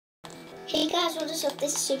Hey guys, what is up?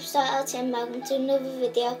 This is Superstar LTM. Welcome to another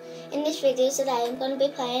video. In this video today, I'm going to be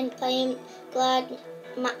playing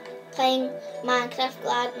Minecraft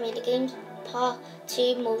Glad Minigames Part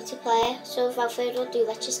 2 multiplayer. So without further ado,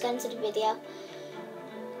 let's just get into the video.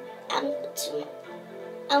 I'm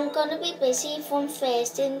going to be busy from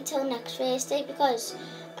Thursday until next Thursday because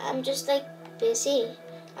I'm just busy.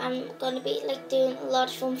 I'm going to be doing a lot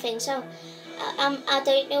of fun things. So I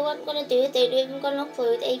don't know what I'm going to do. I don't know if I'm going to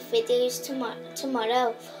upload 8 videos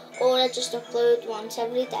tomorrow, or I just upload once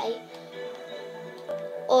every day,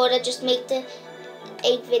 or I just make the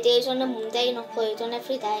 8 videos on a Monday and upload on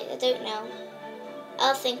every day. I don't know.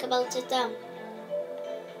 I'll think about it then.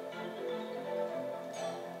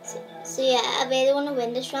 So yeah, I really want to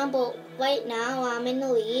win this round, but right now I'm in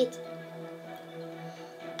the lead.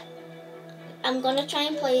 I'm going to try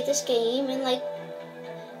and play this game and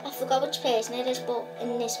I forgot which person it is, but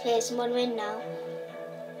in this person I'm going to win now.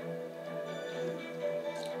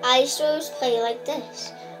 I used to always play like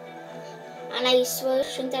this, and I used to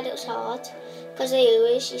always think that it was hard, because I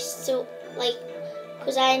always used to,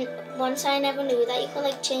 once I never knew that you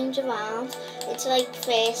could change around into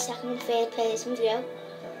first, second, third person view.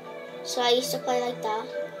 So I used to play like that.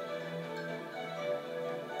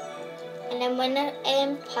 And then when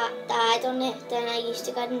Pat died on it, then I used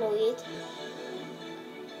to get annoyed.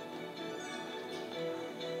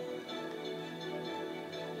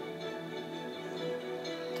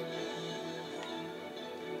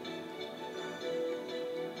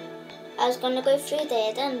 I was going to go through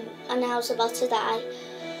there then, and I was about to die.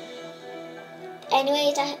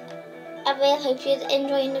 Anyways, I really hope you're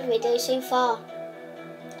enjoying the video so far.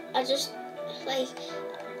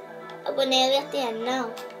 We're nearly at the end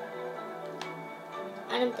now.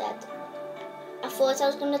 And I'm dead. I thought I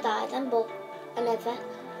was going to die then, but I never.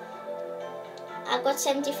 I've got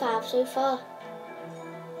 75 so far.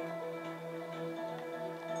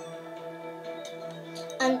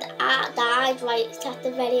 And I died right at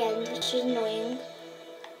the very end, which is annoying.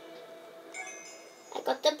 I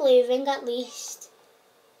got the blue ring at least.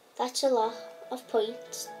 That's a lot of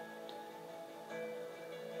points.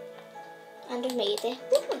 And I've made it.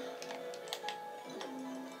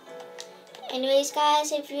 Anyways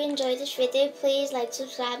guys, if you enjoyed this video, please like,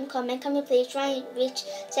 subscribe and comment. Can we please try and reach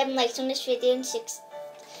 7 likes on this video and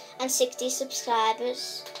 60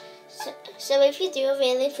 subscribers? So if you do, I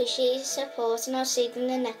really appreciate your support, and I'll see you in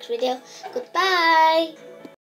the next video. Goodbye!